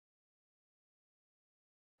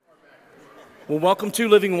Well, welcome to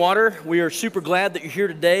Living Water. We are super glad that you're here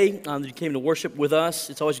today, that you came to worship with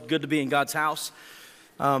us. It's always good to be in God's house.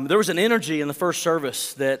 There was an energy in the first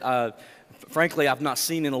service that, frankly, I've not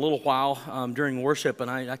seen in a little while during worship,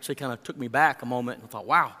 and it actually kind of took me back a moment and thought,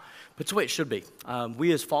 wow, but it's the way it should be.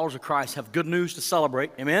 We as followers of Christ have good news to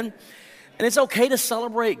celebrate, amen? And it's okay to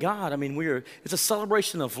celebrate God. I mean, it's a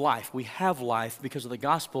celebration of life. We have life because of the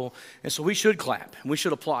gospel, and so we should clap and we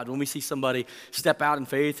should applaud when we see somebody step out in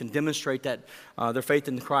faith and demonstrate that their faith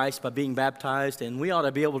in Christ by being baptized, and we ought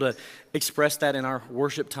to be able to express that in our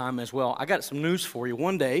worship time as well. I got some news for you.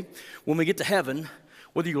 One day, when we get to heaven,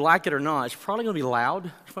 whether you like it or not, it's probably going to be loud.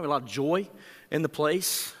 There's probably a lot of joy in the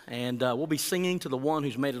place, and we'll be singing to the one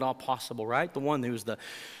who's made it all possible, right? The one who's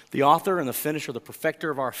the author and the finisher, the perfecter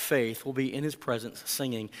of our faith. Will be in his presence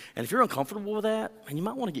singing. And if you're uncomfortable with that, and you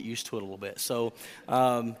might want to get used to it a little bit. So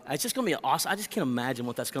it's just going to be awesome. I just can't imagine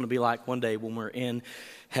what that's going to be like one day when we're in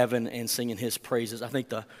heaven and singing his praises. I think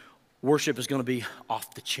the worship is going to be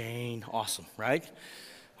off the chain awesome, right?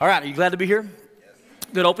 All right, are you glad to be here?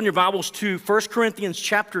 Good. Open your Bibles to 1 Corinthians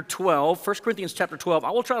chapter 12. 1 Corinthians chapter 12.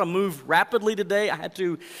 I will try to move rapidly today. I had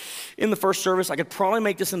to in the first service. I could probably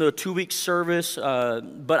make this into a 2-week service,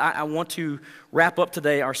 but I want to wrap up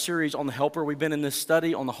today our series on the Helper. We've been in this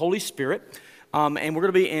study on the Holy Spirit, and we're going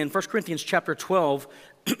to be in 1 Corinthians chapter 12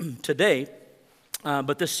 today.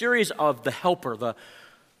 But this series of the Helper, the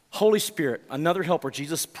Holy Spirit, another Helper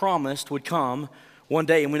Jesus promised would come one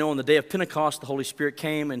day, and we know on the day of Pentecost, the Holy Spirit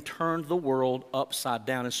came and turned the world upside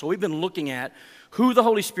down. And so we've been looking at who the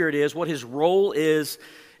Holy Spirit is, what his role is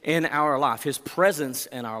in our life, his presence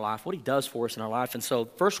in our life, what he does for us in our life. And so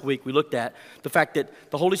first week, we looked at the fact that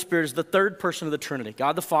the Holy Spirit is the third person of the Trinity,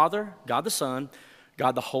 God the Father, God the Son,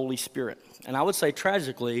 God the Holy Spirit. And I would say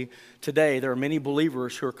tragically, today, there are many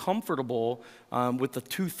believers who are comfortable with the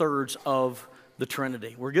 2/3 of the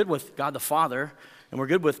Trinity. We're good with God the Father, and we're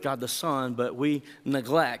good with God the Son, but we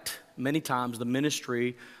neglect many times the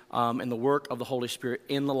ministry and the work of the Holy Spirit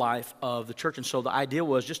in the life of the church. And so the idea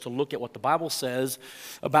was just to look at what the Bible says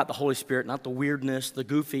about the Holy Spirit, not the weirdness, the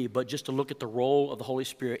goofy, but just to look at the role of the Holy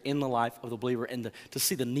Spirit in the life of the believer and to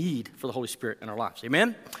see the need for the Holy Spirit in our lives.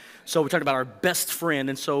 Amen? So we talked about our best friend,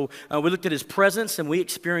 and so we looked at his presence, and we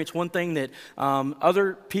experienced one thing that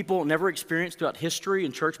other people never experienced throughout history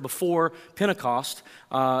and church before Pentecost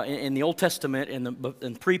in the Old Testament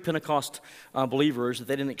and pre-Pentecost believers that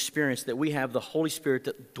they didn't experience, that we have the Holy Spirit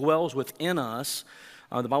that dwells within us.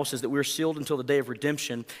 The Bible says that we're sealed until the day of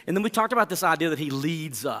redemption. And then we talked about this idea that he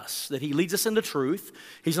leads us into truth.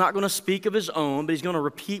 He's not going to speak of his own, but he's going to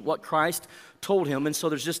repeat what Christ told him. And so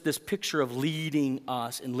there's just this picture of leading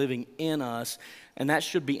us and living in us, and that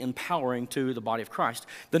should be empowering to the body of Christ.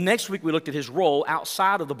 The next week we looked at his role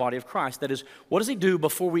outside of the body of Christ. That is, what does he do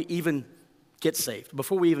before we even get saved,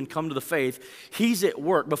 before we even come to the faith? He's at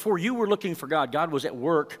work. Before you were looking for God, God was at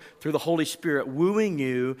work through the Holy Spirit, wooing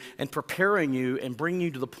you and preparing you and bringing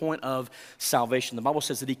you to the point of salvation. The Bible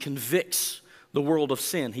says that he convicts the world of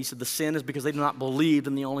sin. He said the sin is because they do not believe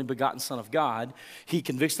in the only begotten Son of God. He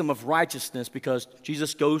convicts them of righteousness because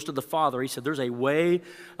Jesus goes to the Father. He said there's a way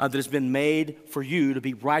that has been made for you to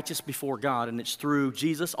be righteous before God, and it's through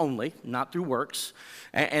Jesus only, not through works.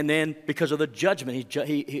 And then because of the judgment,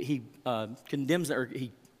 he condemns, or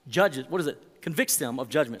he judges, convicts them of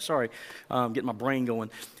judgment. Sorry, getting my brain going.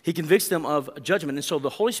 He convicts them of judgment. And so the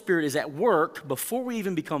Holy Spirit is at work before we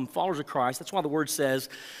even become followers of Christ. That's why the Word says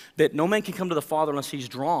that no man can come to the Father unless he's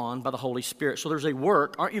drawn by the Holy Spirit. So there's a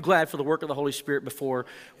work. Aren't you glad for the work of the Holy Spirit before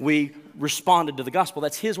we responded to the gospel?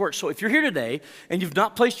 That's his work. So if you're here today and you've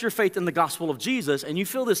not placed your faith in the gospel of Jesus and you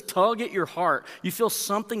feel this tug at your heart, you feel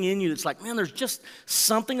something in you that's like, man, there's just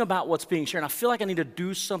something about what's being shared, and I feel like I need to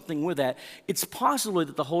do something with that. It's possibly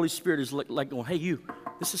that the Holy Spirit is like going, hey, you,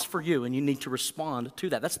 this is for you, and you need to respond to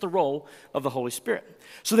that. That's the role of the Holy Spirit.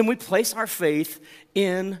 So then we place our faith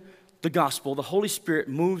in the gospel. The Holy Spirit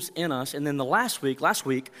moves in us. And then last week,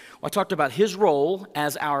 I talked about his role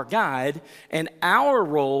as our guide and our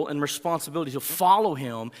role and responsibility to follow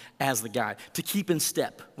him as the guide, to keep in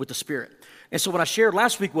step with the Spirit. And so what I shared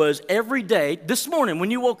last week was every day, this morning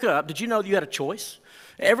when you woke up, did you know that you had a choice?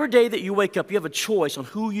 Every day that you wake up, you have a choice on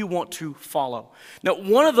who you want to follow. Now,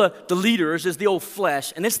 one of the leaders is the old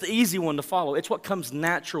flesh, and it's the easy one to follow. It's what comes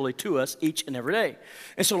naturally to us each and every day.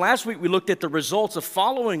 And so last week, we looked at the results of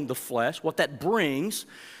following the flesh, what that brings,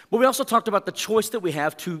 but we also talked about the choice that we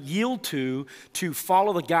have to yield to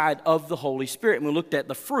follow the guide of the Holy Spirit. And we looked at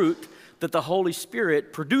the fruit that the Holy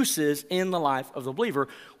Spirit produces in the life of the believer.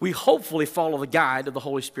 We hopefully follow the guide of the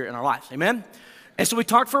Holy Spirit in our lives. Amen? And so we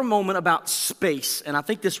talked for a moment about space, and I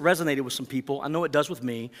think this resonated with some people. I know it does with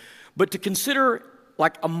me. But to consider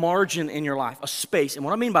like a margin in your life, a space. And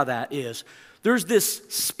what I mean by that is there's this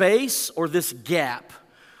space or this gap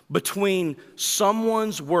between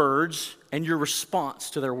someone's words and your response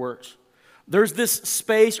to their words. There's this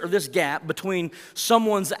space or this gap between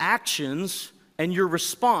someone's actions and your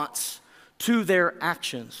response to their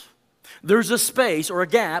actions. There's a space or a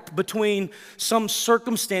gap between some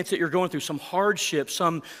circumstance that you're going through, some hardship,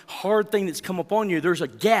 some hard thing that's come upon you. There's a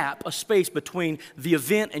gap, a space between the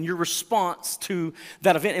event and your response to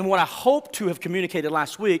that event. And what I hope to have communicated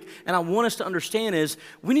last week, and I want us to understand, is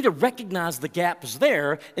we need to recognize the gap is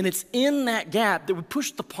there, and it's in that gap that we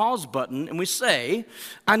push the pause button and we say,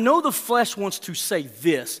 I know the flesh wants to say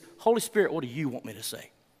this. Holy Spirit, what do you want me to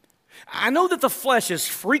say? I know that the flesh is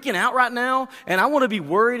freaking out right now, and I want to be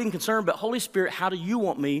worried and concerned, but Holy Spirit, how do you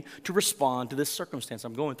want me to respond to this circumstance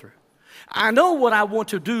I'm going through? I know what I want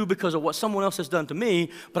to do because of what someone else has done to me,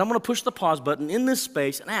 but I'm going to push the pause button in this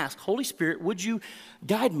space and ask, Holy Spirit, would you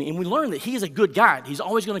guide me? And we learn that He is a good guide. He's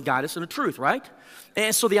always going to guide us in the truth, right?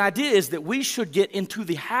 And so the idea is that we should get into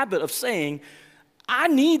the habit of saying, I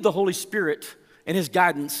need the Holy Spirit and His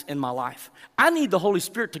guidance in my life. I need the Holy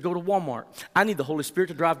Spirit to go to Walmart. I need the Holy Spirit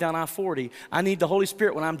to drive down I-40. I need the Holy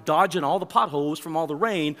Spirit when I'm dodging all the potholes from all the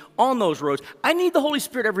rain on those roads. I need the Holy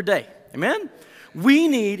Spirit every day. Amen? We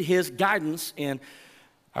need His guidance in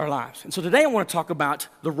our lives. And so today I want to talk about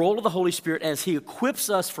the role of the Holy Spirit as He equips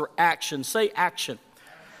us for action. Say action.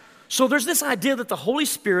 So there's this idea that the Holy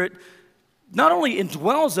Spirit not only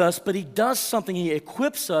indwells us, but He does something. He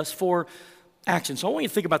equips us for action. So I want you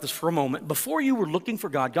to think about this for a moment. Before you were looking for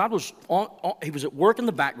God, God was He was at work in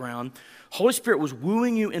the background. Holy Spirit was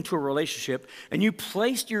wooing you into a relationship, and you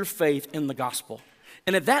placed your faith in the gospel.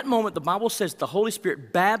 And at that moment, the Bible says the Holy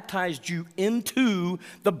Spirit baptized you into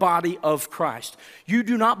the body of Christ. You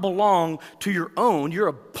do not belong to your own. You're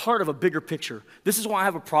a part of a bigger picture. This is why I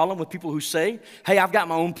have a problem with people who say, hey, I've got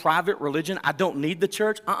my own private religion. I don't need the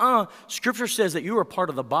church. Scripture says that you are a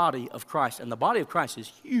part of the body of Christ, and the body of Christ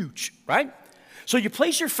is huge, right? So you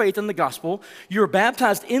place your faith in the gospel, you're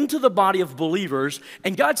baptized into the body of believers,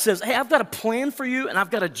 and God says, hey, I've got a plan for you, and I've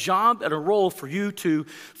got a job and a role for you to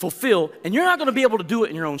fulfill, and you're not going to be able to do it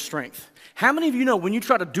in your own strength. How many of you know when you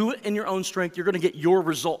try to do it in your own strength, you're going to get your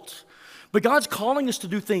results? But God's calling us to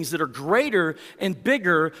do things that are greater and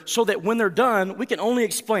bigger so that when they're done, we can only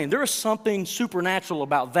explain. There is something supernatural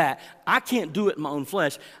about that. I can't do it in my own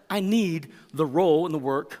flesh. I need the role and the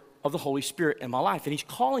work of the Holy Spirit in my life. And He's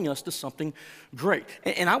calling us to something great.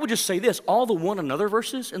 And I would just say this, all the one another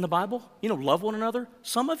verses in the Bible, love one another,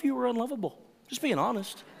 some of you are unlovable. Just being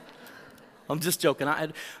honest. I'm just joking.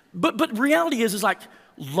 But reality is like,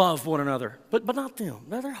 love one another. But not them.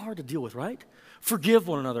 They're hard to deal with, right? Forgive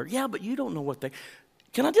one another. Yeah, but you don't know what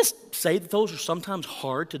can I just say that those are sometimes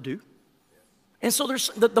hard to do? And so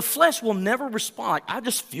the flesh will never respond like, I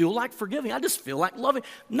just feel like forgiving. I just feel like loving.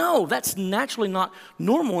 No, that's naturally not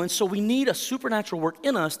normal. And so we need a supernatural work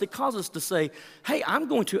in us that causes us to say, hey, I'm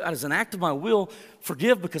going to, as an act of my will,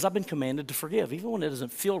 forgive because I've been commanded to forgive, even when it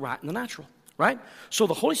doesn't feel right in the natural, right? So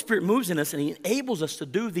the Holy Spirit moves in us and He enables us to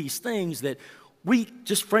do these things that we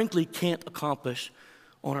just frankly can't accomplish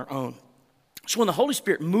on our own. So when the Holy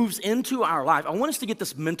Spirit moves into our life, I want us to get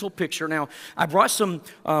this mental picture. Now, I brought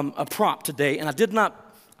a prop today, and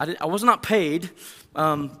I was not paid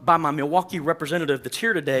by my Milwaukee representative that's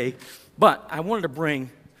here today, but I wanted to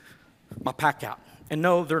bring my pack out. And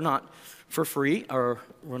no, they're not for free, or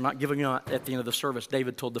we're not giving them out at the end of the service.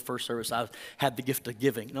 David told the first service I had the gift of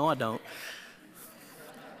giving. No, I don't.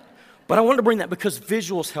 But I wanted to bring that because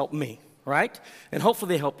visuals help me. Right? And hopefully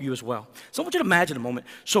they help you as well. So I want you to imagine a moment.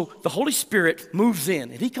 So the Holy Spirit moves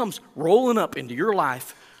in, and He comes rolling up into your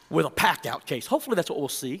life with a pack-out case. Hopefully that's what we'll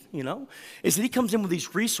see, is that He comes in with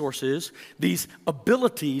these resources, these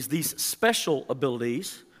abilities, these special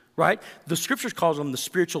abilities, right? The Scriptures calls them the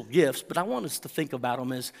spiritual gifts, but I want us to think about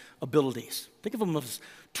them as abilities. Think of them as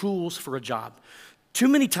tools for a job. Too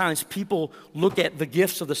many times people look at the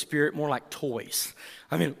gifts of the Spirit more like toys.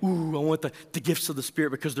 I want the gifts of the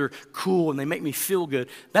Spirit because they're cool and they make me feel good.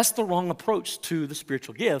 That's the wrong approach to the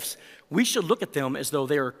spiritual gifts. We should look at them as though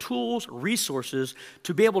they are tools, resources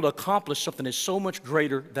to be able to accomplish something that's so much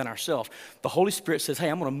greater than ourselves. The Holy Spirit says, hey,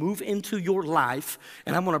 I'm going to move into your life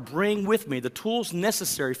and I'm going to bring with me the tools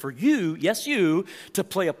necessary for you, yes, you, to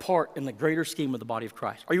play a part in the greater scheme of the body of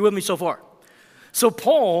Christ. Are you with me so far? So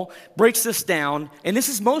Paul breaks this down, and this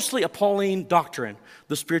is mostly a Pauline doctrine,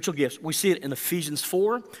 the spiritual gifts. We see it in Ephesians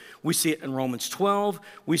 4. We see it in Romans 12.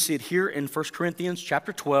 We see it here in 1 Corinthians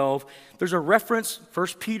chapter 12. There's a reference, 1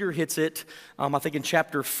 Peter hits it, I think in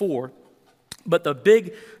chapter 4. But the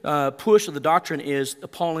big push of the doctrine is the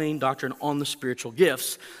Pauline doctrine on the spiritual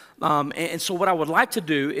gifts. And so what I would like to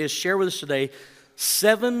do is share with us today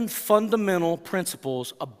 7 fundamental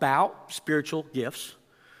principles about spiritual gifts,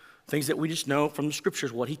 things that we just know from the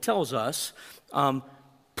scriptures, what he tells us.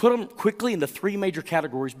 Put them quickly into 3 major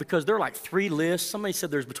categories because they're like 3 lists. Somebody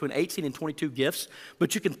said there's between 18 and 22 gifts,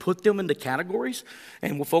 but you can put them into categories,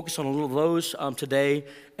 and we'll focus on a little of those today.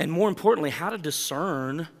 And more importantly, how to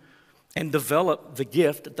discern and develop the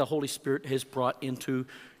gift that the Holy Spirit has brought into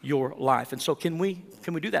your life. And so can we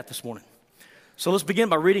do that this morning? So let's begin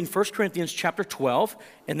by reading 1 Corinthians chapter 12,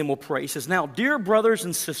 and then we'll pray. He says, "Now, dear brothers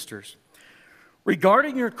and sisters,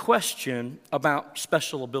 regarding your question about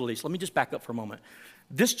special abilities," let me just back up for a moment.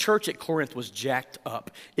 This church at Corinth was jacked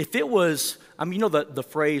up. If it was, you know the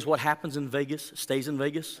phrase, what happens in Vegas stays in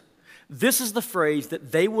Vegas? This is the phrase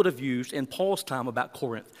that they would have used in Paul's time about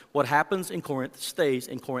Corinth. What happens in Corinth stays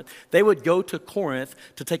in Corinth. They would go to Corinth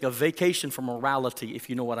to take a vacation from morality, if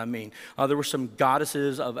you know what I mean. There were some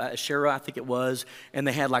goddesses of Asherah, I think it was, and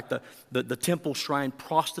they had like the temple shrine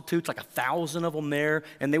prostitutes, like 1,000 of them there,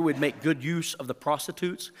 and they would make good use of the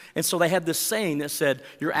prostitutes. And so they had this saying that said,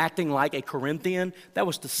 "You're acting like a Corinthian." That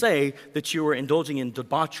was to say that you were indulging in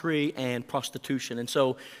debauchery and prostitution. And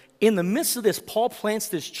so in the midst of this, Paul plants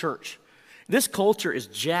this church. This culture is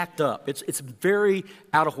jacked up. It's very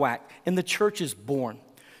out of whack, and the church is born.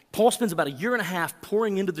 Paul spends about 1.5 years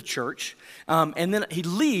pouring into the church, and then he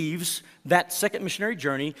leaves that second missionary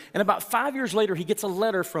journey, and about 5 years later, he gets a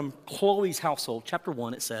letter from Chloe's household, chapter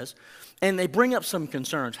 1, it says, and they bring up some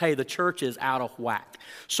concerns. Hey, the church is out of whack.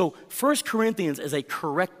 So 1 Corinthians is a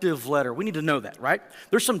corrective letter. We need to know that, right?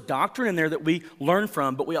 There's some doctrine in there that we learn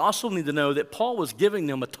from, but we also need to know that Paul was giving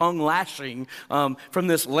them a tongue lashing from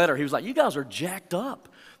this letter. He was like, you guys are jacked up.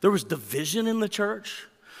 There was division in the church.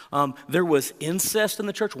 There was incest in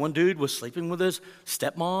the church. One dude was sleeping with his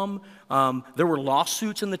stepmom. There were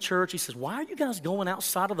lawsuits in the church. He says, why are you guys going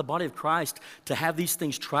outside of the body of Christ to have these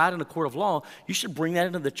things tried in a court of law? You should bring that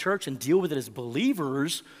into the church and deal with it as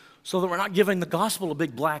believers so that we're not giving the gospel a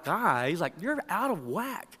big black eye. He's like, you're out of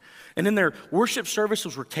whack. And then their worship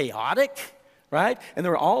services were chaotic, right? And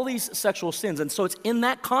there were all these sexual sins. And so it's in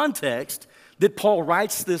that context that Paul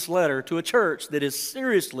writes this letter to a church that is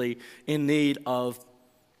seriously in need of,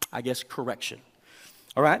 I guess, correction.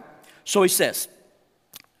 All right? So he says,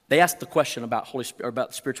 they asked the question about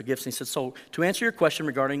about spiritual gifts, and he said, so to answer your question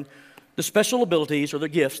regarding the special abilities or the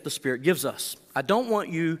gifts the Spirit gives us, I don't want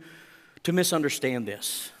you to misunderstand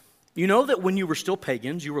this. You know that when you were still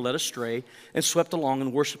pagans, you were led astray and swept along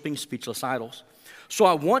in worshiping speechless idols. So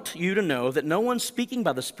I want you to know that no one speaking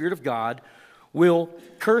by the Spirit of God will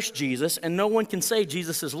curse Jesus, and no one can say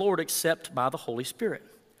Jesus is Lord except by the Holy Spirit.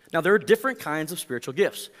 Now, there are different kinds of spiritual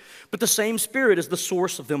gifts, but the same Spirit is the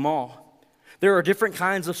source of them all. There are different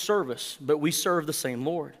kinds of service, but we serve the same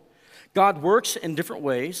Lord. God works in different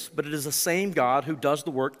ways, but it is the same God who does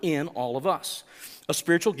the work in all of us. A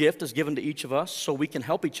spiritual gift is given to each of us so we can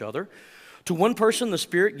help each other. To one person, the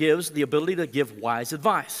Spirit gives the ability to give wise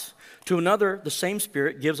advice. To another, the same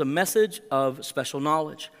Spirit gives a message of special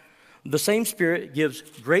knowledge. The same Spirit gives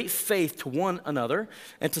great faith to one another,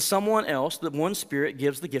 and to someone else, the one Spirit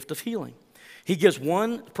gives the gift of healing. He gives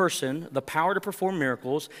one person the power to perform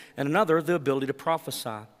miracles, and another the ability to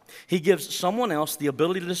prophesy. He gives someone else the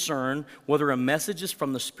ability to discern whether a message is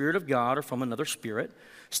from the Spirit of God or from another spirit.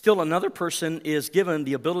 Still another person is given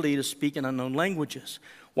the ability to speak in unknown languages,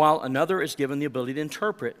 while another is given the ability to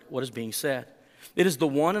interpret what is being said. It is the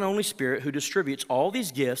one and only Spirit who distributes all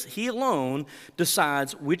these gifts. He alone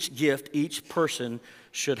decides which gift each person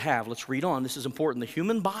should have. Let's read on. This is important. The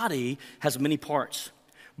human body has many parts,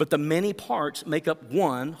 but the many parts make up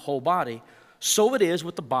one whole body. So it is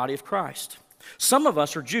with the body of Christ. Some of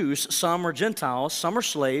us are Jews, some are Gentiles, some are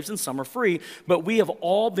slaves, and some are free, but we have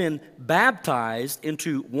all been baptized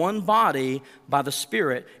into one body by the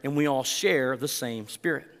Spirit, and we all share the same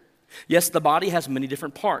Spirit. Yes, the body has many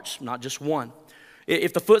different parts, not just one.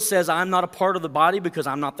 If the foot says, I'm not a part of the body because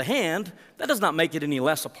I'm not the hand, that does not make it any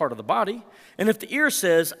less a part of the body. And if the ear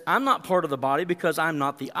says, I'm not part of the body because I'm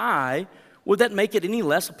not the eye, would that make it any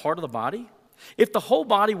less a part of the body? If the whole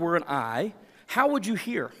body were an eye, how would you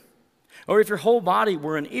hear? Or if your whole body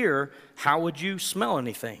were an ear, how would you smell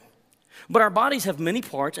anything? But our bodies have many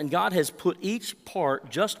parts, and God has put each part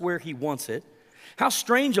just where He wants it. How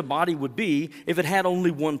strange a body would be if it had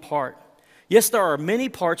only one part. Yes, there are many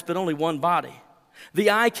parts, but only one body.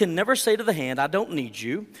 The eye can never say to the hand, I don't need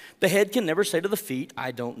you. The head can never say to the feet,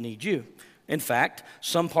 I don't need you. In fact,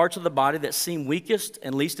 some parts of the body that seem weakest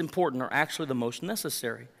and least important are actually the most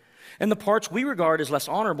necessary. And the parts we regard as less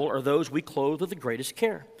honorable are those we clothe with the greatest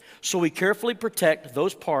care. So we carefully protect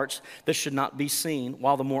those parts that should not be seen,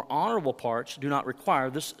 while the more honorable parts do not require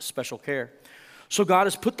this special care. So God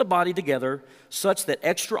has put the body together such that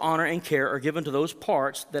extra honor and care are given to those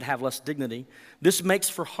parts that have less dignity. This makes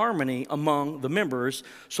for harmony among the members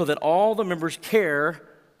so that all the members care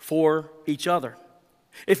for each other.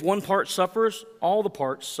 If one part suffers, all the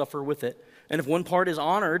parts suffer with it. And if one part is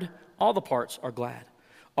honored, all the parts are glad.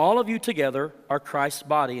 All of you together are Christ's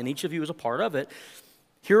body, and each of you is a part of it.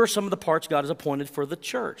 Here are some of the parts God has appointed for the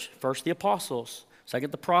church. First, the apostles.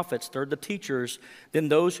 Second, the prophets. Third, the teachers. Then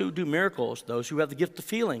those who do miracles, those who have the gift of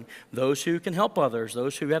healing, those who can help others,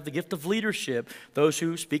 those who have the gift of leadership, those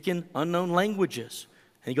who speak in unknown languages.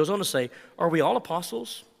 And he goes on to say, are we all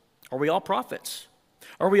apostles? Are we all prophets?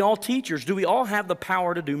 Are we all teachers? Do we all have the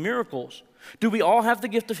power to do miracles? Do we all have the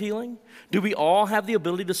gift of healing? Do we all have the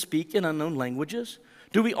ability to speak in unknown languages?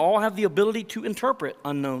 Do we all have the ability to interpret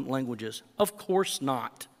unknown languages? Of course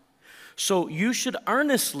not. So you should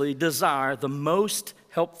earnestly desire the most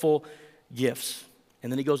helpful gifts.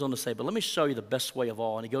 And then he goes on to say, but let me show you the best way of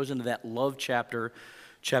all. And he goes into that love chapter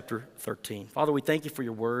 13. Father, we thank you for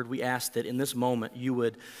your word. We ask that in this moment you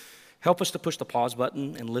would help us to push the pause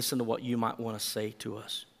button and listen to what you might want to say to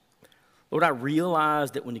us. Lord, I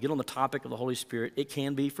realize that when you get on the topic of the Holy Spirit, it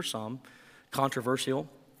can be for some controversial,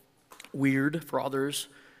 weird for others.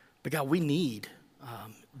 But God, we need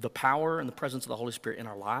the power and the presence of the Holy Spirit in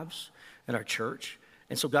our lives, in our church.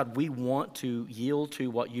 And so, God, we want to yield to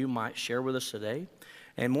what you might share with us today.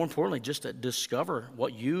 And more importantly, just to discover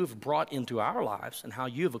what you've brought into our lives and how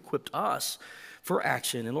you have equipped us for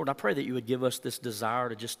action. And Lord, I pray that you would give us this desire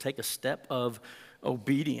to just take a step of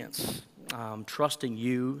obedience, trusting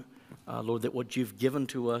you, Lord, that what you've given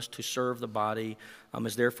to us to serve the body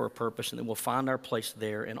is there for a purpose, and that we'll find our place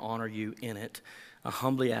there and honor you in it. I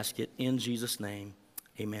humbly ask it in Jesus' name,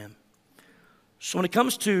 amen. So when it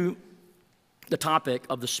comes to the topic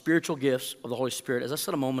of the spiritual gifts of the Holy Spirit, as I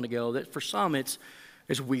said a moment ago, that for some it's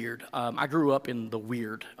weird. I grew up in the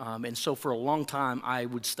weird, and so for a long time I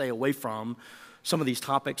would stay away from some of these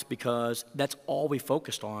topics because that's all we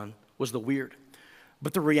focused on was the weird.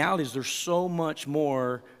 But the reality is there's so much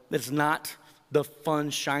more that's not the fun,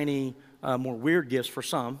 shiny, more weird gifts for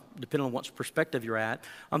some, depending on what perspective you're at,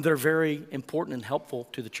 that are very important and helpful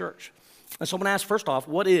to the church. And so I'm going to ask first off,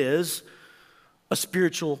 what is a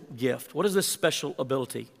spiritual gift? What is this special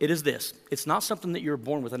ability? It is this. It's not something that you're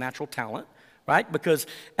born with a natural talent, right? Because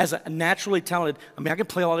as a naturally talented, I can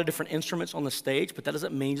play a lot of different instruments on the stage, but that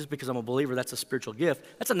doesn't mean just because I'm a believer that's a spiritual gift.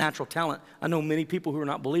 That's a natural talent. I know many people who are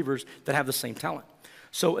not believers that have the same talent.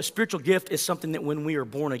 So a spiritual gift is something that when we are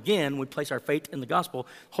born again, we place our faith in the gospel,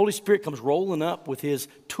 Holy Spirit comes rolling up with his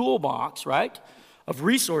toolbox, right, of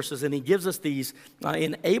resources, and he gives us these,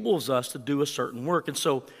 enables us to do a certain work. And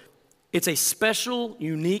so it's a special,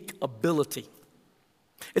 unique ability.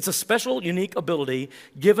 It's a special, unique ability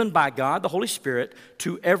given by God, the Holy Spirit,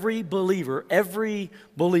 to every believer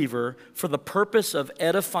for the purpose of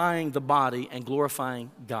edifying the body and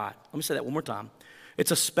glorifying God. Let me say that one more time.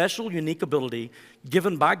 It's a special, unique ability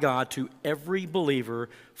given by God to every believer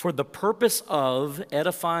for the purpose of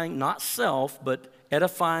edifying not self, but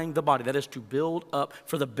edifying the body. That is to build up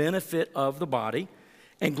for the benefit of the body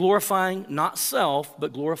and glorifying not self,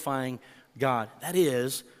 but glorifying God. That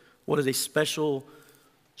is what is a special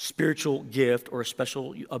spiritual gift or a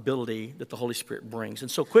special ability that the Holy Spirit brings. And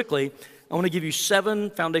so quickly, I want to give you 7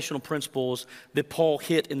 foundational principles that Paul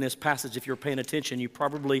hit in this passage. If you're paying attention, you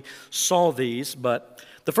probably saw these. But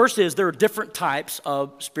the first is there are different types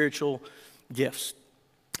of spiritual gifts.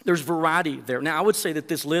 There's variety there. Now, I would say that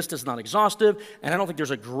this list is not exhaustive, and I don't think there's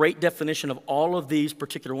a great definition of all of these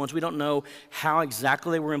particular ones. We don't know how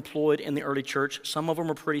exactly they were employed in the early church. Some of them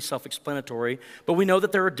are pretty self-explanatory, but we know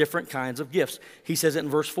that there are different kinds of gifts. He says it in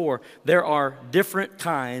verse 4, there are different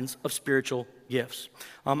kinds of spiritual gifts.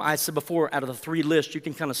 I said before, out of the 3 lists, you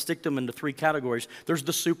can kind of stick them into 3 categories. There's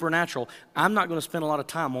the supernatural. I'm not going to spend a lot of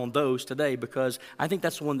time on those today because I think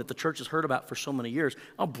that's the one that the church has heard about for so many years.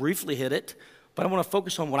 I'll briefly hit it. But I want to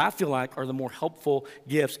focus on what I feel like are the more helpful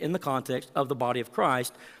gifts in the context of the body of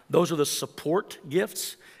Christ. Those are the support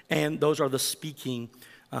gifts, and those are the speaking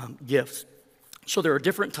gifts. So there are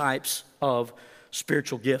different types of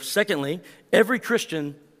spiritual gifts. Secondly, every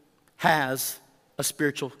Christian has a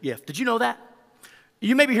spiritual gift. Did you know that?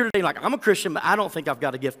 You may be here today like, I'm a Christian, but I don't think I've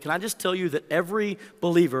got a gift. Can I just tell you that every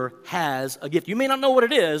believer has a gift? You may not know what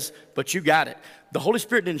it is, but you got it. The Holy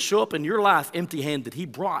Spirit didn't show up in your life empty-handed. He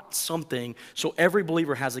brought something, so every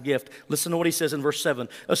believer has a gift. Listen to what he says in verse 7.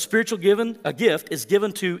 A gift is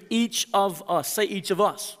given to each of us. Say each of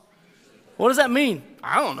us. What does that mean?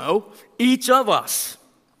 I don't know. Each of us.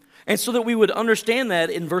 And so that we would understand that,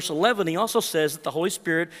 in verse 11, he also says that the Holy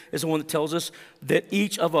Spirit is the one that tells us that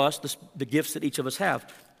each of us, the gifts that each of us have.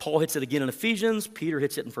 Paul hits it again in Ephesians. Peter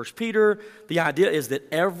hits it in 1 Peter. The idea is that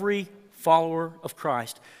every follower of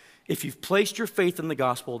Christ, if you've placed your faith in the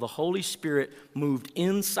gospel, the Holy Spirit moved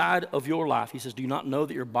inside of your life. He says, do you not know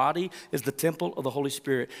that your body is the temple of the Holy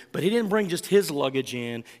Spirit? But he didn't bring just his luggage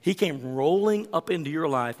in. He came rolling up into your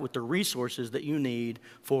life with the resources that you need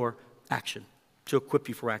for action, to equip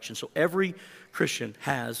you for action. So every Christian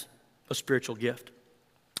has a spiritual gift.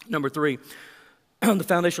 Number 3, the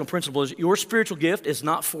foundational principle is your spiritual gift is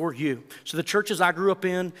not for you. So the churches I grew up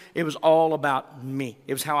in, it was all about me.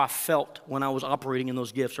 It was how I felt when I was operating in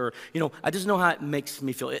those gifts. Or, I just know how it makes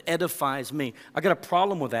me feel. It edifies me. I got a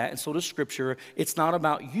problem with that, and so does Scripture. It's not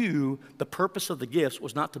about you. The purpose of the gifts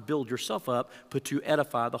was not to build yourself up, but to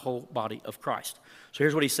edify the whole body of Christ. So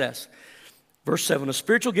here's what he says. Verse 7, a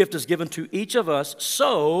spiritual gift is given to each of us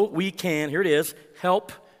so we can, here it is,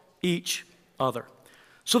 help each other.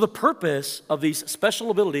 So the purpose of these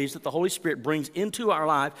special abilities that the Holy Spirit brings into our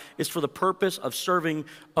life is for the purpose of serving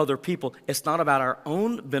other people. It's not about our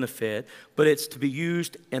own benefit, but it's to be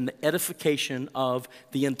used in the edification of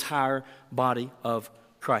the entire body of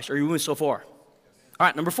Christ. Are you with me so far? All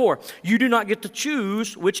right, number 4, you do not get to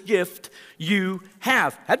choose which gift you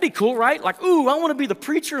have. That'd be cool, right? Like, ooh, I want to be the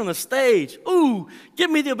preacher on the stage. Ooh, give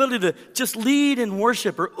me the ability to just lead in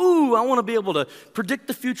worship. Or, ooh, I want to be able to predict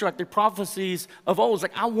the future like the prophecies of old. It's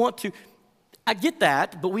like, I get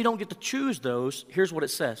that, but we don't get to choose those. Here's what it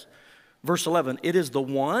says. Verse 11, it is the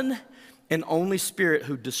one and only Spirit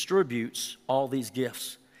who distributes all these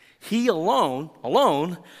gifts. He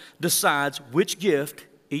alone decides which gift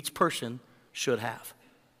each person should have.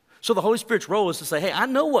 So the Holy Spirit's role is to say, hey, I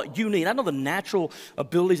know what you need. I know the natural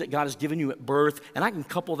abilities that God has given you at birth, and I can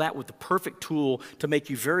couple that with the perfect tool to make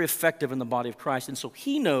you very effective in the body of Christ. And so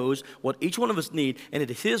he knows what each one of us need, and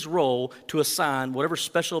it is his role to assign whatever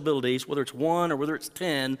special abilities, whether it's 1 or whether it's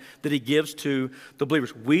 10, that he gives to the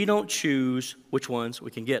believers. We don't choose which ones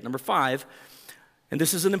we can get. Number 5, and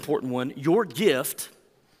this is an important one, your gift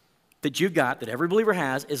that you got, that every believer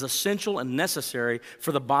has, is essential and necessary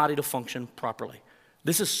for the body to function properly.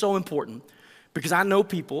 This is so important because I know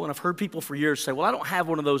people, and I've heard people for years say, well, I don't have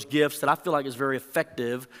one of those gifts that I feel like is very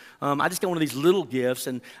effective. I just got one of these little gifts,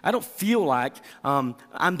 and I don't feel like I'm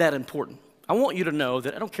that important. I want you to know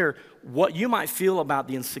that I don't care what you might feel about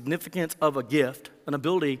the insignificance of a gift, an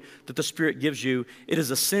ability that the Spirit gives you. It is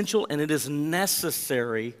essential and it is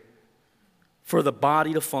necessary for the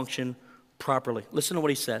body to function properly. Listen to what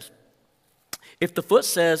he says. If the foot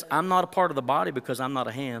says, I'm not a part of the body because I'm not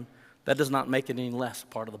a hand, that does not make it any less a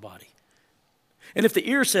part of the body. And if the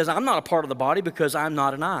ear says, I'm not a part of the body because I'm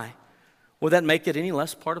not an eye, would that make it any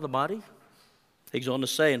less part of the body? He goes on to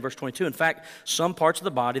say in verse 22, in fact, some parts of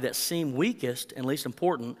the body that seem weakest and least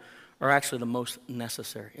important are actually the most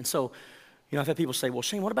necessary. And so, I've had people say, well,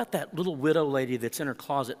 Shane, what about that little widow lady that's in her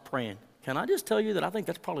closet praying? Can I just tell you that I think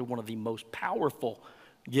that's probably one of the most powerful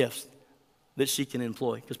gifts that she can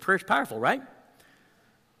employ? Because prayer is powerful, right?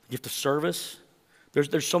 The gift of service.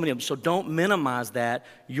 There's so many of them. So don't minimize that.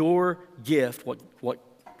 Your gift, what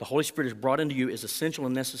the Holy Spirit has brought into you, is essential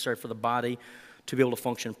and necessary for the body to be able to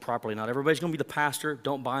function properly. Not everybody's going to be the pastor.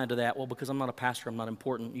 Don't buy into that. Well, because I'm not a pastor, I'm not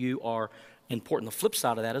important. You are important. The flip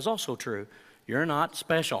side of that is also true. You're not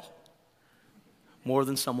special more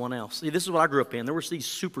than someone else. See, this is what I grew up in. There were these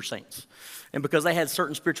super saints. And because they had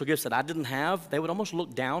certain spiritual gifts that I didn't have, they would almost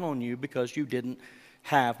look down on you because you didn't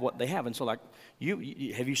have what they have. And so like,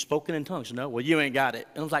 have you spoken in tongues? No, well, you ain't got it.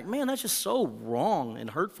 And I was like, man, that's just so wrong and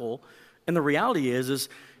hurtful. And the reality is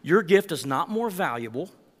your gift is not more valuable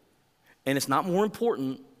and it's not more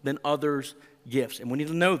important than others' gifts. And we need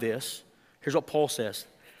to know this. Here's what Paul says.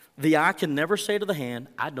 The eye can never say to the hand,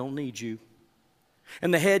 I don't need you.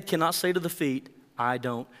 And the head cannot say to the feet, I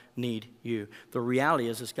don't need you. The reality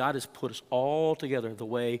is God has put us all together the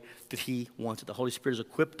way that he wants it. The Holy Spirit has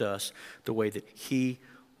equipped us the way that he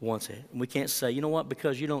wants it. And we can't say, you know what,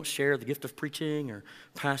 because you don't share the gift of preaching or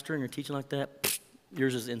pastoring or teaching like that,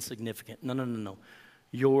 yours is insignificant. No.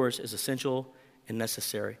 Yours is essential and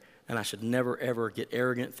necessary. And I should never, ever get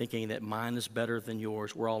arrogant thinking that mine is better than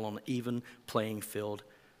yours. We're all on an even playing field.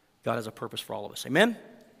 God has a purpose for all of us. Amen?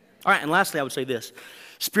 All right, and lastly, I would say this.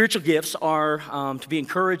 Spiritual gifts are to be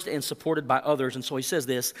encouraged and supported by others. And so he says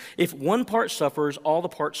this, if one part suffers, all the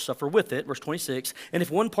parts suffer with it, verse 26. And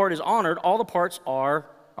if one part is honored, all the parts are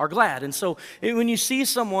glad. And so when you see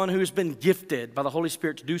someone who's been gifted by the Holy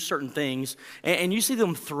Spirit to do certain things, and you see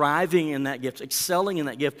them thriving in that gift, excelling in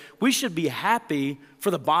that gift, we should be happy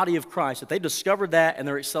for the body of Christ that they discovered that and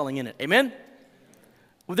they're excelling in it. Amen?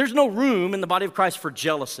 Well, there's no room in the body of Christ for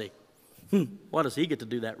jealousy. Why does he get to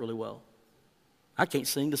do that really well? I can't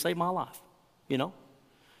sing to save my life, you know?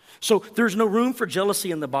 So there's no room for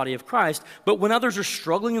jealousy in the body of Christ, but when others are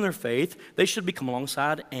struggling in their faith, they should be come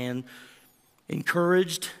alongside and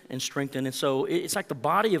encouraged and strengthened. And so it's like the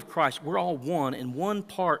body of Christ. We're all one, and one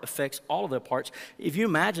part affects all of the parts. If you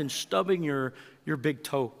imagine stubbing your big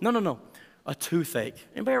toe. No. A toothache.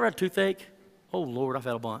 Anybody ever had a toothache? Oh, Lord, I've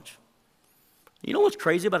had a bunch. You know what's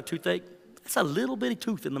crazy about a toothache? It's a little bitty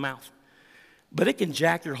tooth in the mouth. But it can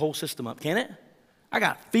jack your whole system up, can it? I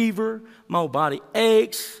got fever. My whole body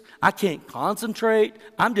aches. I can't concentrate.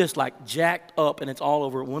 I'm just like jacked up, and it's all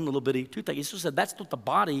over one little bitty toothache. It's just that that's what the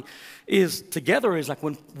body is together, is like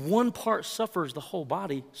when one part suffers, the whole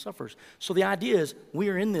body suffers. So the idea is we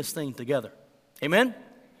are in this thing together. Amen?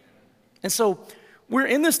 And so we're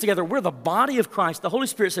in this together. We're the body of Christ. The Holy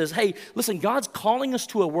Spirit says, hey, listen, God's calling us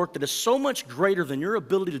to a work that is so much greater than your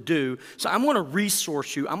ability to do. So I'm going to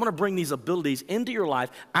resource you. I'm going to bring these abilities into your life.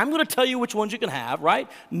 I'm going to tell you which ones you can have, right?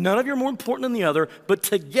 None of you are more important than the other, but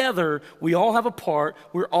together we all have a part.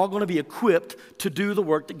 We're all going to be equipped to do the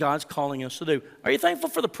work that God's calling us to do. Are you thankful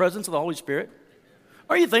for the presence of the Holy Spirit?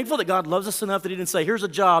 Are you thankful that God loves us enough that he didn't say, here's a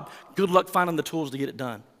job, good luck finding the tools to get it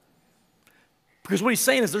done? Because what he's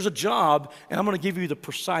saying is there's a job, and I'm going to give you the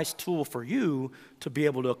precise tool for you to be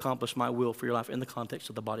able to accomplish my will for your life in the context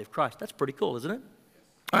of the body of Christ. That's pretty cool, isn't it?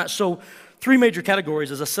 All right, so 3 major categories,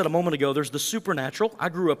 as I said a moment ago. There's the supernatural. I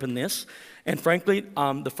grew up in this, and frankly,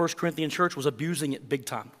 the First Corinthian church was abusing it big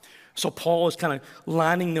time. So Paul is kind of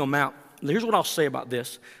lining them out. Here's what I'll say about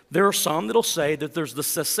this. There are some that'll say that there's the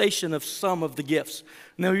cessation of some of the gifts.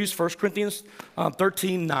 And they'll use 1 Corinthians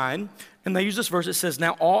 13:9, and they use this verse. It says,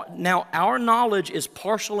 now our knowledge is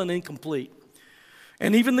partial and incomplete.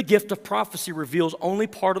 And even the gift of prophecy reveals only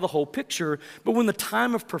part of the whole picture. But when the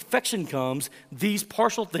time of perfection comes, these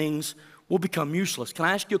partial things will become useless. Can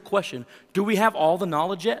I ask you a question? Do we have all the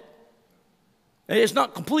knowledge yet? It's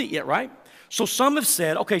not complete yet, right? So some have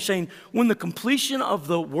said, okay, Shane, when the completion of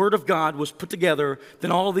the Word of God was put together,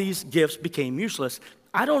 then all these gifts became useless.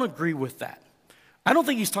 I don't agree with that. I don't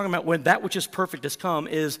think he's talking about when that which is perfect has come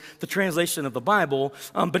is the translation of the Bible.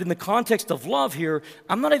 But in the context of love here,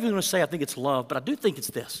 I'm not even going to say I think it's love, but I do think it's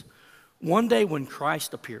this. One day when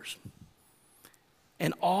Christ appears,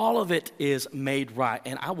 and all of it is made right,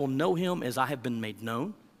 and I will know him as I have been made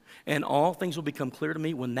known, and all things will become clear to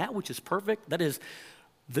me. When that which is perfect, that is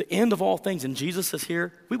the end of all things, and Jesus is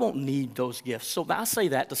here, we won't need those gifts. So I say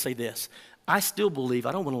that to say this. I still believe,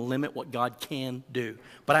 I don't want to limit what God can do,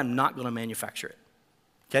 but I'm not going to manufacture it.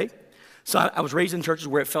 Okay? So I was raised in churches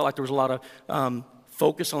where it felt like there was a lot of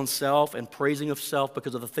focus on self and praising of self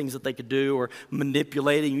because of the things that they could do, or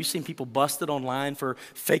manipulating. You've seen people busted online for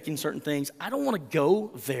faking certain things. I don't want to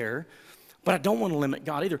go there, but I don't want to limit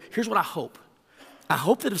God either. Here's what I hope. I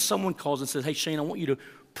hope that if someone calls and says, hey, Shane, I want you to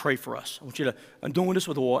pray for us. I want you to, I'm doing this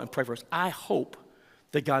with the wall, and pray for us. I hope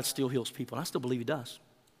that God still heals people, and I still believe he does,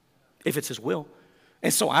 if it's his will.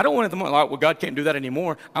 And so I don't want them to like, well, God can't do that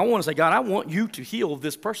anymore. I want to say, God, I want you to heal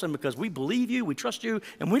this person because we believe you, we trust you,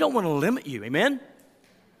 and we don't want to limit you. Amen?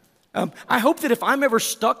 I hope that if I'm ever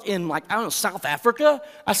stuck in, like, I don't know, South Africa,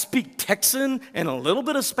 I speak Texan and a little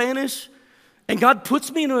bit of Spanish, and God puts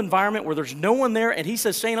me in an environment where there's no one there, and he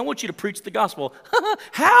says, Shane, I want you to preach the gospel.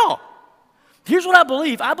 How? Here's what I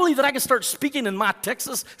believe. I believe that I can start speaking in my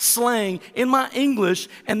Texas slang, in my English,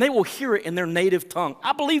 and they will hear it in their native tongue.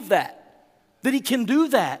 I believe that he can do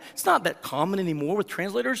that. It's not that common anymore with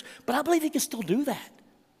translators, but I believe he can still do that.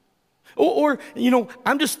 Or you know,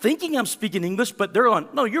 I'm just thinking I'm speaking English, but they're on,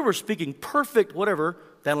 no, you were speaking perfect, whatever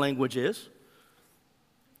that language is.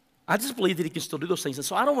 I just believe that he can still do those things. And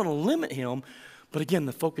so I don't want to limit him, but again,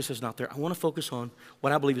 the focus is not there. I want to focus on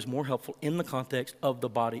what I believe is more helpful in the context of the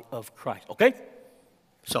body of Christ, okay?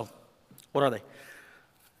 So, what are they?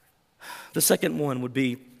 The second one would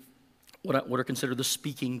be what are considered the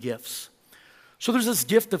speaking gifts. So there's this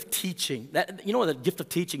gift of teaching. You know what the gift of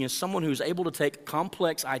teaching is? Someone who's able to take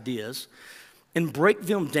complex ideas and break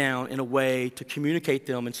them down in a way to communicate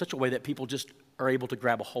them in such a way that people just are able to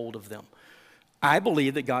grab a hold of them. I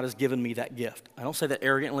believe that God has given me that gift. I don't say that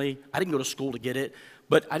arrogantly. I didn't go to school to get it,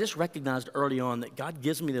 but I just recognized early on that God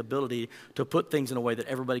gives me the ability to put things in a way that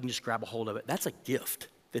everybody can just grab a hold of it. That's a gift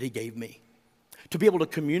that he gave me, to be able to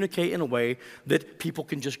communicate in a way that people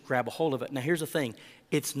can just grab a hold of it. Now, here's the thing.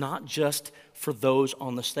 It's not just for those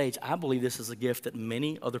on the stage. I believe this is a gift that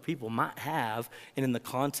many other people might have, and in the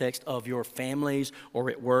context of your families or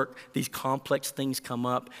at work, these complex things come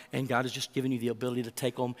up, and God has just given you the ability to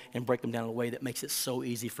take them and break them down in a way that makes it so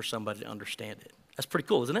easy for somebody to understand it. That's pretty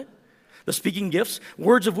cool, isn't it? The speaking gifts,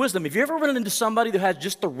 words of wisdom. If you ever run into somebody that has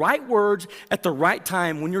just the right words at the right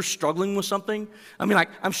time when you're struggling with something, I mean, like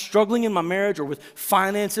I'm struggling in my marriage or with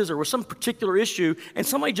finances or with some particular issue, and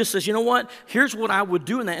somebody just says, you know what, here's what I would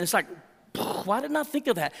do in that. And it's like, why didn't I think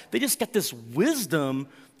of that? They just got this wisdom.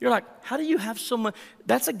 You're like, how do you have so much?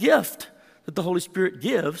 That's a gift that the Holy Spirit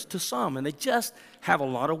gives to some, and they just have a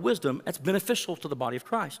lot of wisdom that's beneficial to the body of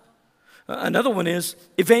Christ. Another one is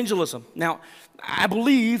evangelism. Now, I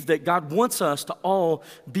believe that God wants us to all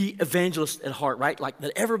be evangelists at heart, right? Like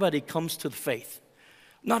that everybody comes to the faith.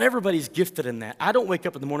 Not everybody's gifted in that. I don't wake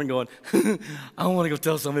up in the morning going, I want to go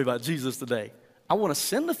tell somebody about Jesus today. I want to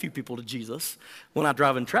send a few people to Jesus when I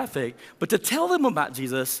drive in traffic, but to tell them about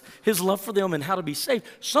Jesus, his love for them and how to be saved.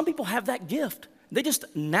 Some people have that gift. They just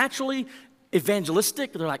naturally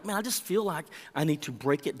evangelistic. They're like, man, I just feel like I need to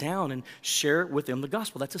break it down and share it with them the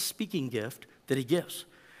gospel. That's a speaking gift that he gives.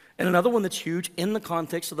 And another one that's huge in the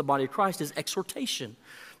context of the body of Christ is exhortation.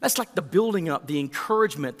 That's like the building up, the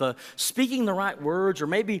encouragement, the speaking the right words, or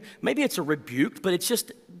maybe it's a rebuke, but it's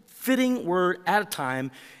just fitting word at a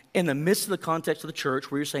time in the midst of the context of the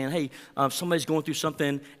church where you're saying, hey, somebody's going through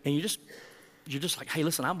something, and you're just like, hey,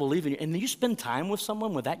 listen, I believe in you. And then you spend time with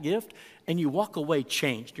someone with that gift, and you walk away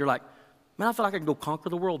changed. You're like, man, I feel like I can go conquer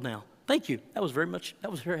the world now. Thank you. That was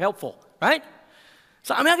very helpful, right?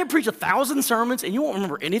 So, I mean, I can preach 1,000 sermons, and you won't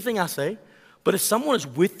remember anything I say. But if someone is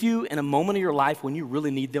with you in a moment of your life when you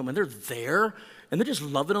really need them, and they're there, and they're just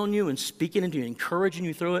loving on you and speaking into you, encouraging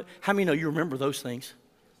you through it, how many know you remember those things?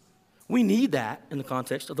 We need that in the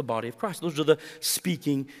context of the body of Christ. Those are the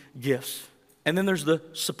speaking gifts. And then there's the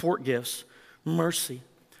support gifts, mercy.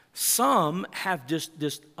 Some have just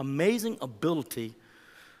this amazing ability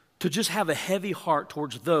to just have a heavy heart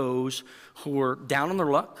towards those who are down on their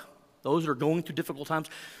luck, those that are going through difficult times.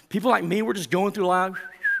 People like me, we're just going through life,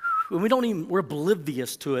 and we're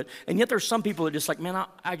oblivious to it. And yet there's some people that are just like, man,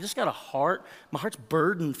 I just got a heart. My heart's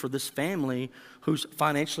burdened for this family who's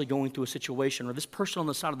financially going through a situation, or this person on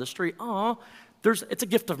the side of the street. It's a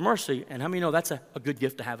gift of mercy. And how many know that's a good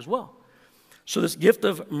gift to have as well? So this gift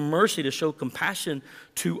of mercy to show compassion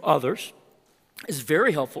to others is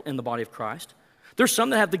very helpful in the body of Christ. There's some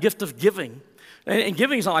that have the gift of giving. And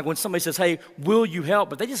giving is not like when somebody says, hey, will you help?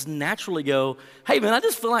 But they just naturally go, hey, man, I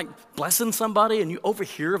just feel like blessing somebody, and you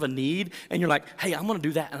overhear of a need, and you're like, hey, I'm going to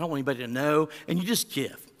do that, and I don't want anybody to know, and you just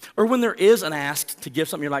give. Or when there is an ask to give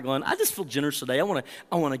something, you're like going, I just feel generous today. I want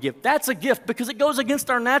to give. That's a gift because it goes against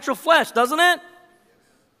our natural flesh, doesn't it?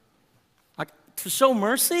 Like to show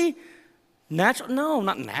mercy? No,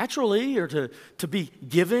 not naturally, or to be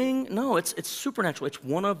giving. No, it's supernatural. It's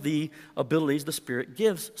one of the abilities the Spirit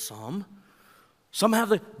gives some. Some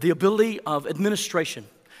have the ability of administration.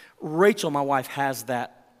 Rachel, my wife, has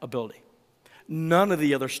that ability. None of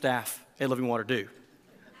the other staff at Living Water do.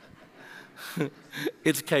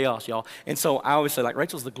 It's chaos, y'all. And so I always say, like,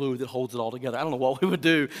 Rachel's the glue that holds it all together. I don't know what we would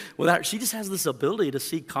do without her. She just has this ability to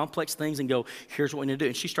see complex things and go, here's what we need to do.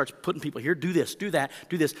 And she starts putting people here, do this, do that,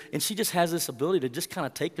 do this. And she just has this ability to just kind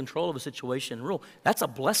of take control of a situation and rule. That's a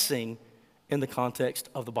blessing in the context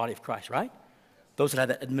of the body of Christ, right? Those that have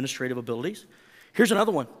that administrative abilities. Here's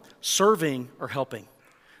another one, serving or helping.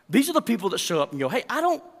 These are the people that show up and go, hey, I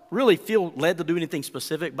don't really feel led to do anything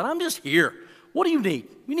specific, but I'm just here. What do you need?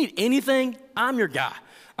 You need anything? I'm your guy.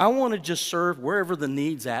 I want to just serve wherever the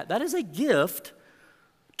need's at. That is a gift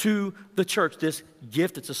to the church. This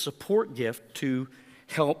gift, it's a support gift to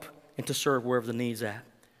help and to serve wherever the need's at.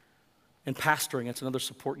 And pastoring, it's another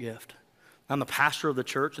support gift. I'm the pastor of the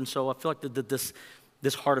church, and so I feel like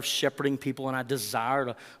this heart of shepherding people, and I desire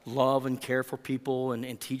to love and care for people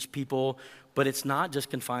and teach people, but it's not just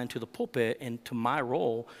confined to the pulpit and to my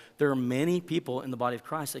role. There are many people in the body of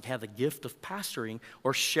Christ that have the gift of pastoring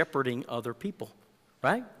or shepherding other people,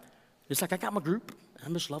 right? It's like I got my group, and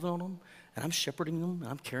I'm just loving on them, and I'm shepherding them, and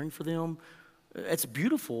I'm caring for them. It's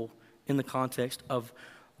beautiful in the context of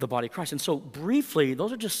the body of Christ. And so briefly,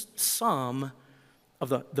 those are just some of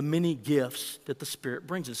the many gifts that the Spirit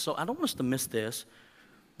brings us. So I don't want us to miss this.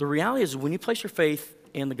 The reality is when you place your faith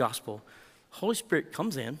in the gospel, Holy Spirit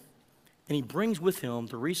comes in and he brings with him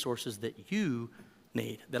the resources that you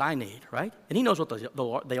need, that I need, right? And he knows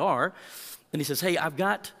what they are. And he says, hey,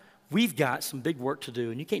 we've got some big work to do,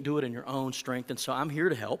 and you can't do it in your own strength, and so I'm here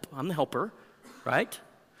to help. I'm the helper, right?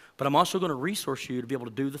 But I'm also going to resource you to be able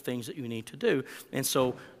to do the things that you need to do. And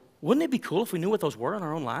so wouldn't it be cool if we knew what those were in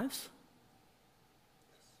our own lives?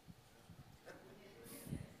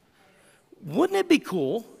 Wouldn't it be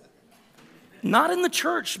cool? Not in the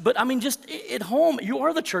church, but I mean just at home. You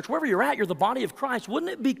are the church. Wherever you're at, you're the body of Christ.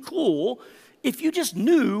 Wouldn't it be cool if you just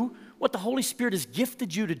knew what the Holy Spirit has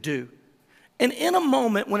gifted you to do? And in a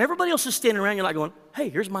moment, when everybody else is standing around, you're like going, hey,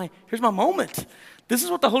 here's my moment. This is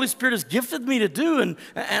what the Holy Spirit has gifted me to do, and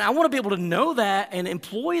I want to be able to know that and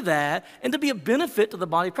employ that and to be a benefit to the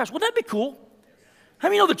body of Christ. Wouldn't that be cool? How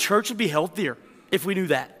many know the church would be healthier if we knew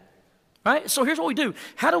that? Right? So here's what we do.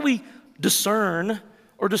 How do we discern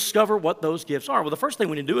or discover what those gifts are? Well, the first thing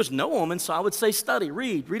we need to do is know them, and so I would say study,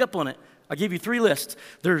 read up on it. I'll give you 3 lists.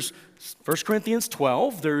 There's 1 Corinthians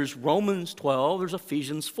 12, there's Romans 12, there's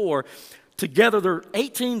Ephesians 4. Together, there are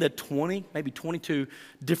 18 to 20, maybe 22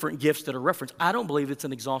 different gifts that are referenced. I don't believe it's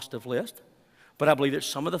an exhaustive list, but I believe it's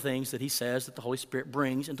some of the things that he says that the Holy Spirit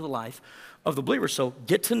brings into the life of the believer. So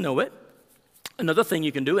get to know it. Another thing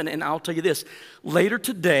you can do, and I'll tell you this, later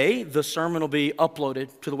today, the sermon will be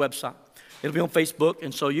uploaded to the website. It'll be on Facebook,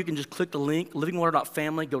 and so you can just click the link,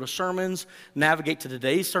 livingwater.family, go to sermons, navigate to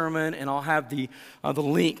today's sermon, and I'll have the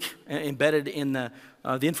link embedded in the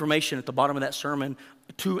information at the bottom of that sermon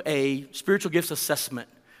to a spiritual gifts assessment.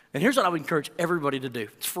 And here's what I would encourage everybody to do.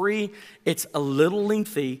 It's free, it's a little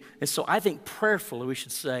lengthy, and so I think prayerfully we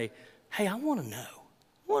should say, hey, I want to know.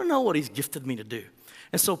 I want to know what he's gifted me to do.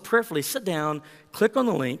 And so prayerfully sit down, click on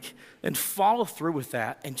the link, and follow through with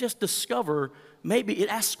that, and just discover. Maybe it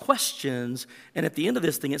asks questions, and at the end of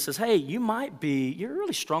this thing, it says, hey, you're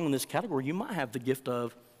really strong in this category. You might have the gift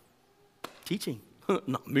of teaching.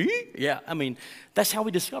 Not me? Yeah, I mean, that's how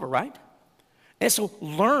we discover, right? And so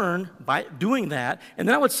learn by doing that. And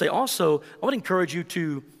then I would say also, I would encourage you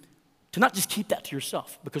to not just keep that to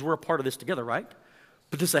yourself, because we're a part of this together, right?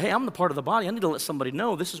 But to say, hey, I'm the part of the body. I need to let somebody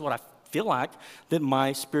know this is what I feel like that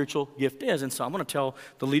my spiritual gift is. And so I'm going to tell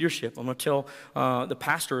the leadership, I'm going to tell the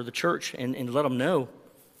pastor of the church and let them know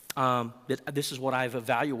that this is what I've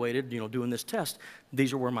evaluated, doing this test.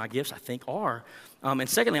 These are where my gifts, I think, are. And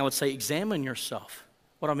secondly, I would say examine yourself.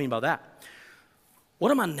 What do I mean by that? What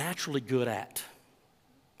am I naturally good at?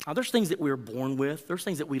 There's things that we're born with. There's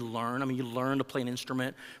things that we learn. I mean, you learn to play an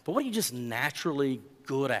instrument. But what are you just naturally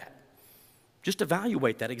good at? Just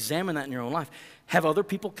evaluate that. Examine that in your own life. Have other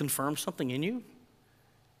people confirm something in you?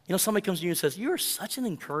 Somebody comes to you and says, you're such an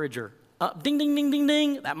encourager. Ding, ding, ding, ding,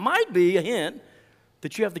 ding. That might be a hint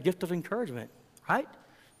that you have the gift of encouragement, right?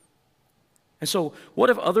 And so what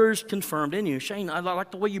have others confirmed in you? Shane, I like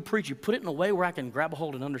the way you preach. You put it in a way where I can grab a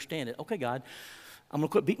hold and understand it. Okay, God, I'm going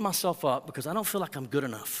to quit beating myself up because I don't feel like I'm good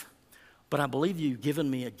enough. But I believe you've given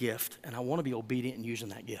me a gift, and I want to be obedient in using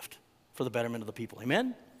that gift for the betterment of the people.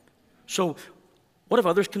 Amen? So what have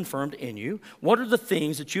others confirmed in you? What are the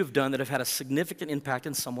things that you have done that have had a significant impact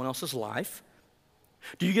in someone else's life?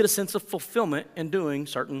 Do you get a sense of fulfillment in doing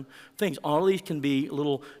certain things? All of these can be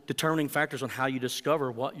little determining factors on how you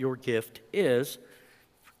discover what your gift is.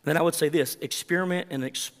 Then I would say this, experiment and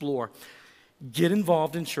explore. Get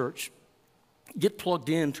involved in church. Get plugged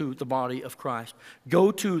into the body of Christ.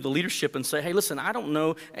 Go to the leadership and say, hey, listen, I don't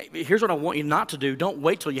know. Here's what I want you not to do. Don't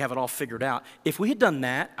wait till you have it all figured out. If we had done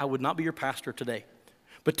that, I would not be your pastor today.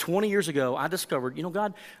 But 20 years ago, I discovered,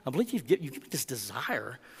 God, I believe you've given me this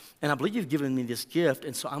desire, and I believe you've given me this gift,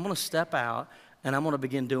 and so I'm going to step out, and I'm going to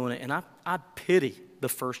begin doing it. And I pity the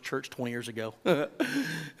first church 20 years ago. It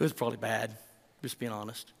was probably bad, just being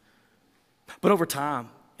honest. But over time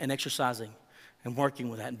and exercising and working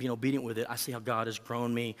with that and being obedient with it, I see how God has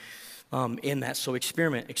grown me in that. So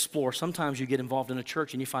experiment, explore. Sometimes you get involved in a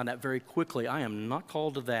church and you find out very quickly, I am not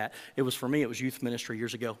called to that. It was for me, it was youth ministry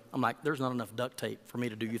years ago. I'm like, there's not enough duct tape for me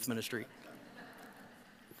to do youth ministry.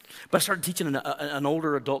 But I started teaching an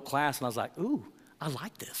older adult class, and I was like, ooh, I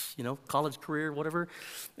like this, college career, whatever.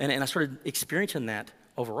 And I started experiencing that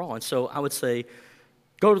overall. And so I would say,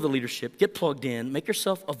 go to the leadership, get plugged in, make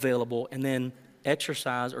yourself available, and then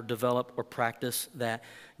exercise or develop or practice that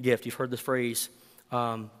gift. You've heard the phrase,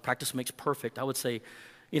 practice makes perfect. I would say,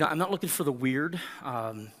 I'm not looking for the weird.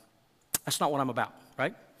 That's not what I'm about,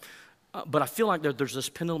 right? But I feel like there's this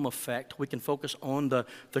pendulum effect. We can focus on the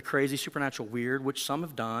crazy, supernatural weird, which some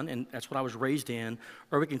have done, and that's what I was raised in,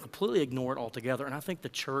 or we can completely ignore it altogether. And I think the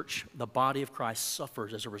church, the body of Christ,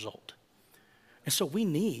 suffers as a result. And so we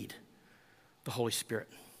need the Holy Spirit.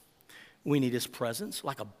 We need his presence.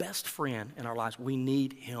 Like a best friend in our lives, we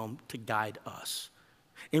need him to guide us.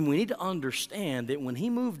 And we need to understand that when he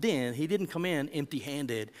moved in, he didn't come in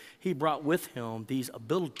empty-handed. He brought with him these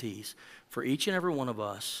abilities for each and every one of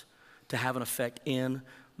us to have an effect in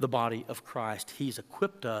the body of Christ. He's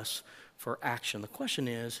equipped us for action. The question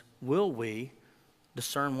is, will we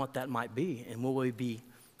discern what that might be? And will we be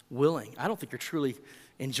willing? I don't think you're truly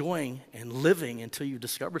enjoying and living until you've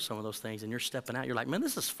discovered some of those things and you're stepping out. You're like, man,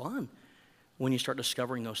 this is fun when you start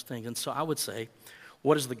discovering those things. And so I would say,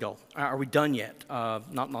 What is the goal? Are we done yet?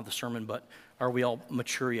 Not the sermon, but are we all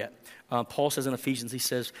mature yet? Paul says in Ephesians, he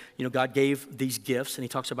says, God gave these gifts, and he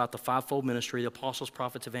talks about the fivefold ministry, the apostles,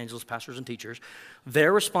 prophets, evangelists, pastors, and teachers.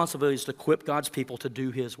 Their responsibility is to equip God's people to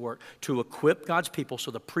do his work, to equip God's people.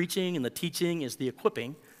 So the preaching and the teaching is the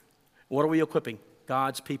equipping. What are we equipping?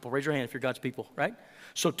 God's people. Raise your hand if you're God's people, right?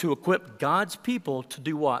 So to equip God's people to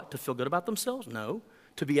do what? To feel good about themselves? No.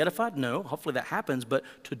 To be edified? No. Hopefully that happens, but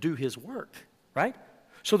to do his work, right?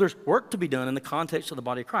 So there's work to be done in the context of the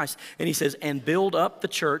body of Christ. And he says, and build up the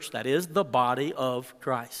church, that is the body of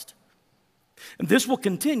Christ. And this will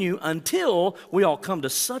continue until we all come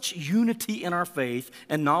to such unity in our faith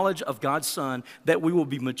and knowledge of God's Son that we will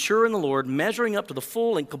be mature in the Lord, measuring up to the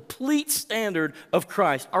full and complete standard of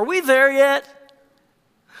Christ. Are we there yet?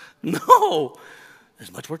 No.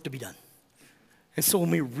 There's much work to be done. And so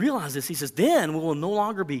when we realize this, he says, then we will no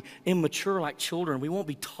longer be immature like children. We won't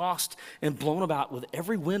be tossed and blown about with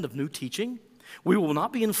every wind of new teaching. We will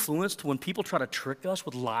not be influenced when people try to trick us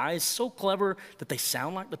with lies so clever that they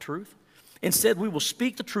sound like the truth. Instead, we will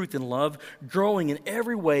speak the truth in love, growing in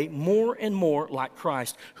every way more and more like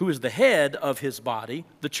Christ, who is the head of his body,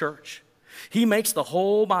 the church. He makes the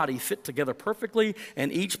whole body fit together perfectly,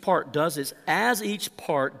 and each part does its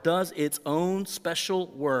own special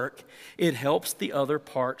work. It helps the other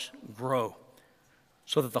parts grow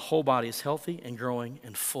so that the whole body is healthy and growing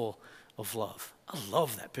and full of love. I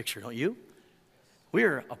love that picture, don't you? We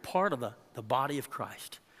are a part of the body of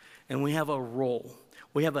Christ, and we have a role.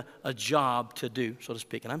 We have a job to do, so to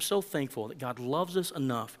speak. And I'm so thankful that God loves us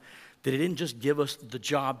enough that he didn't just give us the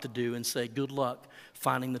job to do and say, good luck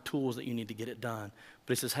finding the tools that you need to get it done.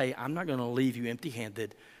 But he says, hey, I'm not going to leave you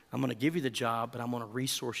empty-handed. I'm going to give you the job, but I'm going to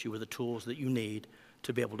resource you with the tools that you need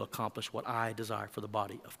to be able to accomplish what I desire for the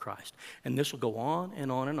body of Christ. And this will go on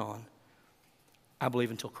and on and on, I believe,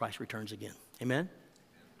 until Christ returns again. Amen?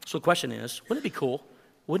 So the question is, wouldn't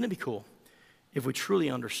it be cool if we truly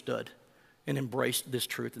understood and embraced this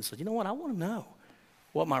truth and said, you know what, I want to know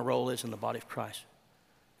what my role is in the body of Christ.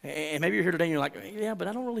 And maybe you're here today and you're like, yeah, but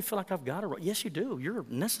I don't really feel like I've got a role. Yes, you do. You're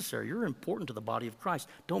necessary. You're important to the body of Christ.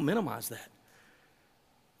 Don't minimize that.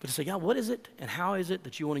 But to say, God, what is it and how is it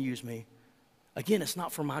that you want to use me? Again, it's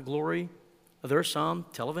not for my glory. There are some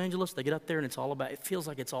televangelists, they get up there and it feels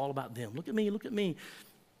like it's all about them. Look at me.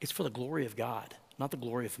 It's for the glory of God, not the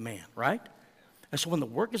glory of man, right? And so when the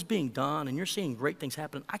work is being done and you're seeing great things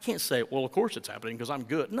happen, I can't say, well, of course it's happening because I'm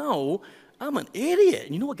good. No, I'm an idiot.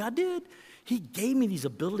 And you know what God did? He gave me these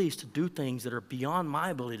abilities to do things that are beyond my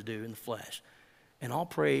ability to do in the flesh. And all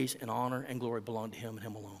praise and honor and glory belong to him and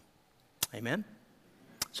him alone. Amen?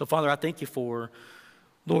 So, Father, I thank you for,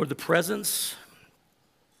 Lord, the presence,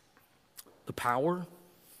 the power,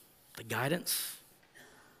 the guidance,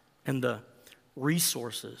 and the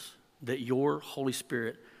resources that your Holy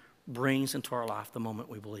Spirit brings into our life the moment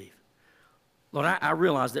we believe. Lord, I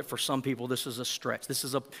realize that for some people this is a stretch.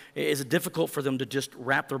 It's difficult for them to just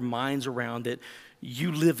wrap their minds around that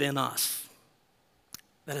you live in us.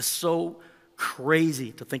 That is so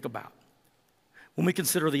crazy to think about. When we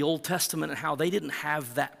consider the Old Testament and how they didn't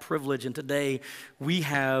have that privilege, and today we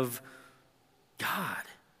have God,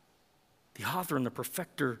 the author and the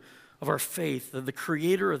perfecter of our faith, the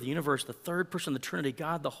creator of the universe, the third person of the Trinity,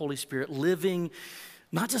 God the Holy Spirit, living,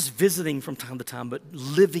 not just visiting from time to time, but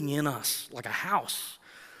living in us like a house.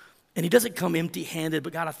 And he doesn't come empty-handed,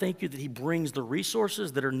 but God, I thank you that he brings the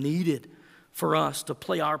resources that are needed for us to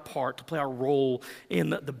play our part, to play our role in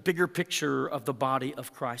the bigger picture of the body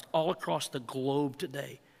of Christ all across the globe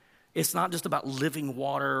today. It's not just about Living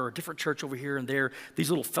Water or a different church over here and there, these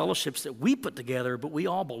little fellowships that we put together, but we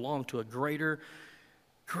all belong to a greater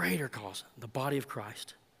cause, the body of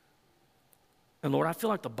Christ. And Lord, I feel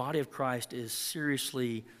like the body of Christ is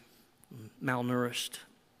seriously malnourished.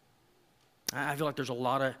 I feel like there's a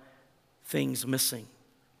lot of things missing,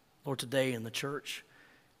 Lord, today in the church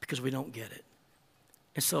because we don't get it.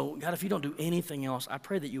 And so, God, if you don't do anything else, I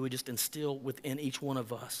pray that you would just instill within each one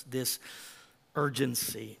of us this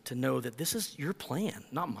urgency to know that this is your plan,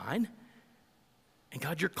 not mine. And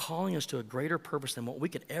God, you're calling us to a greater purpose than what we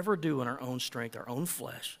could ever do in our own strength, our own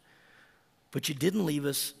flesh. But you didn't leave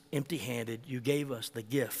us empty-handed. You gave us the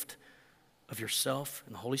gift of yourself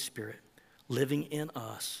and the Holy Spirit living in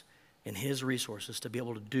us and his resources to be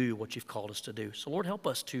able to do what you've called us to do. So Lord, help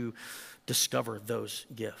us to discover those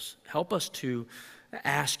gifts. Help us to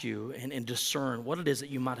ask you and discern what it is that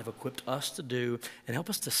you might have equipped us to do, and help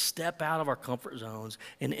us to step out of our comfort zones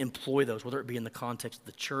and employ those, whether it be in the context of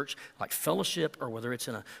the church, like fellowship, or whether it's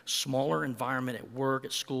in a smaller environment at work,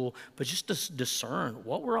 at school, but just to discern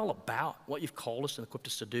what we're all about, what you've called us and equipped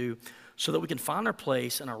us to do, so that we can find our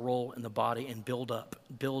place and our role in the body and build up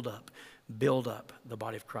the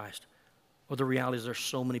body of Christ. Well, the reality is there's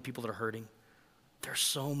so many people that are hurting. There's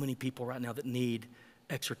so many people right now that need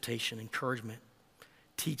exhortation, encouragement,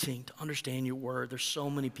 teaching, to understand your word. There's so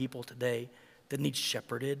many people today that need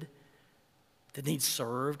shepherded, that need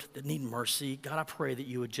served, that need mercy. God, I pray that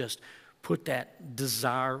you would just put that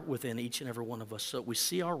desire within each and every one of us so that we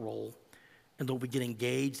see our role and that we get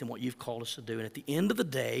engaged in what you've called us to do. And at the end of the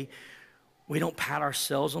day, we don't pat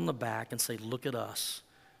ourselves on the back and say, look at us,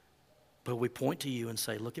 but we point to you and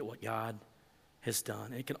say, look at what God has done.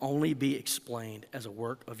 And it can only be explained as a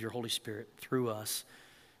work of your Holy Spirit through us,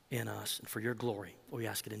 in us, and for your glory. We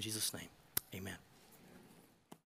ask it in Jesus' name. Amen.